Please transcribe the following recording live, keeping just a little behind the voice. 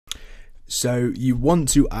So you want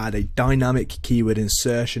to add a dynamic keyword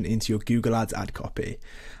insertion into your Google Ads ad copy.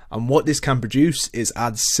 And what this can produce is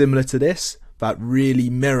ads similar to this that really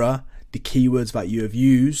mirror the keywords that you have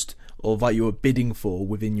used or that you are bidding for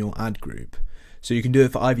within your ad group. So you can do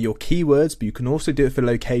it for either your keywords, but you can also do it for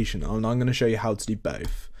location. And I'm going to show you how to do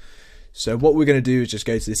both. So what we're going to do is just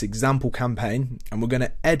go to this example campaign and we're going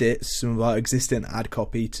to edit some of our existing ad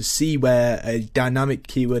copy to see where a dynamic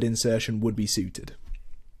keyword insertion would be suited.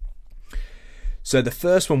 So the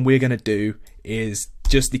first one we're going to do is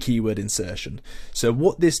just the keyword insertion. So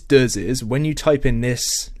what this does is when you type in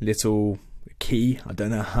this little key, I don't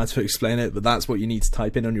know how to explain it, but that's what you need to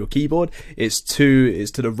type in on your keyboard. It's to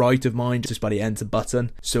the right of mine just by the enter button.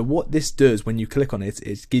 So what this does when you click on it,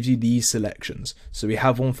 it gives you these selections. So we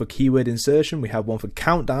have one for keyword insertion, we have one for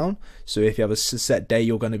countdown. So if you have a set day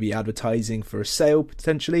you're going to be advertising for a sale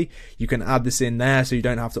potentially, you can add this in there so you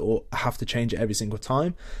don't have to change it every single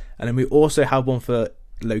time. And then we also have one for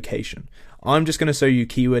location. I'm just going to show you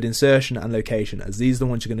keyword insertion and location as these are the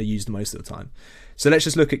ones you're going to use the most of the time. So let's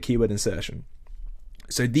just look at keyword insertion.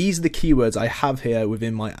 So these are the keywords I have here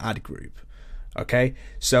within my ad group. Okay,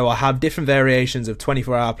 so I have different variations of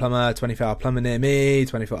 24-hour plumber, 24-hour plumber near me,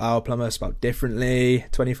 24-hour plumber spelled differently,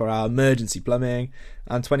 24-hour emergency plumbing,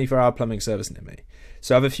 and 24-hour plumbing service near me.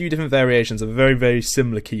 So I have a few different variations of a very, very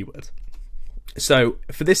similar keyword. So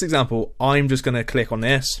for this example, I'm just going to click on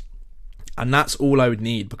this. And that's all I would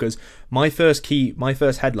need because my first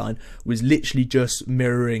headline was literally just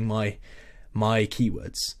mirroring my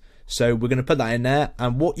keywords. So we're going to put that in there,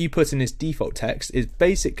 and what you put in this default text is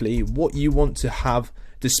basically what you want to have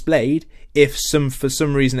displayed if for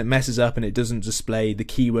some reason it messes up and it doesn't display the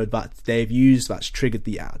keyword that they've used that's triggered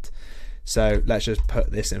the ad. So let's just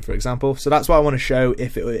put this in for example. So that's what I want to show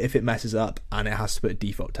if it messes up and it has to put a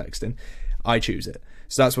default text in. I choose it.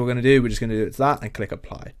 So that's what we're going to do. We're just going to do it to that and click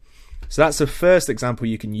apply. So that's the first example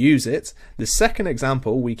you can use it. The second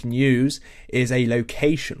example we can use is a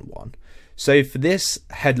location one. So for this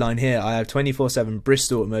headline here, I have 24/7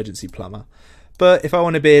 Bristol emergency plumber. But if I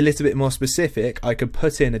want to be a little bit more specific, I could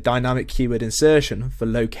put in a dynamic keyword insertion for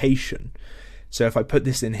location. So if I put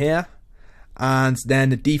this in here, and then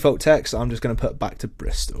the default text, I'm just going to put back to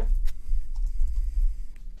Bristol.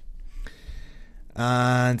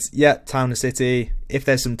 And yeah, town and city. If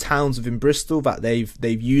there's some towns within Bristol that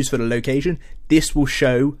they've used for the location, this will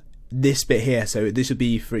show this bit here. So this would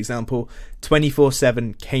be, for example,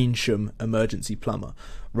 24/7 Keynsham emergency plumber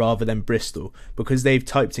rather than Bristol, because they've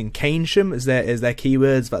typed in Keynsham as their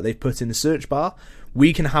keywords that they've put in the search bar.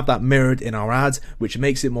 We can have that mirrored in our ads, which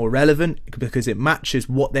makes it more relevant because it matches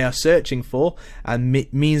what they are searching for and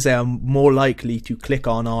means they are more likely to click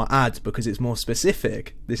on our ads because it's more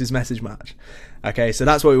specific. This is message match. Okay, so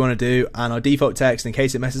that's what we want to do, and our default text, in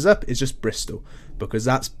case it messes up, is just Bristol, because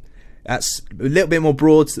that's a little bit more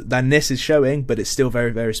broad than this is showing, but it's still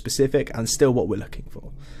very, very specific and still what we're looking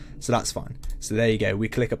for. So that's fine. So there you go. We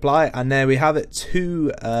click apply, and there we have it.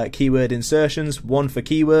 Two keyword insertions, one for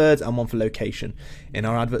keywords and one for location in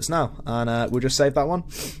our adverts now. And we'll just save that one.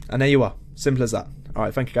 And there you are. Simple as that. All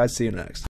right. Thank you guys. See you next.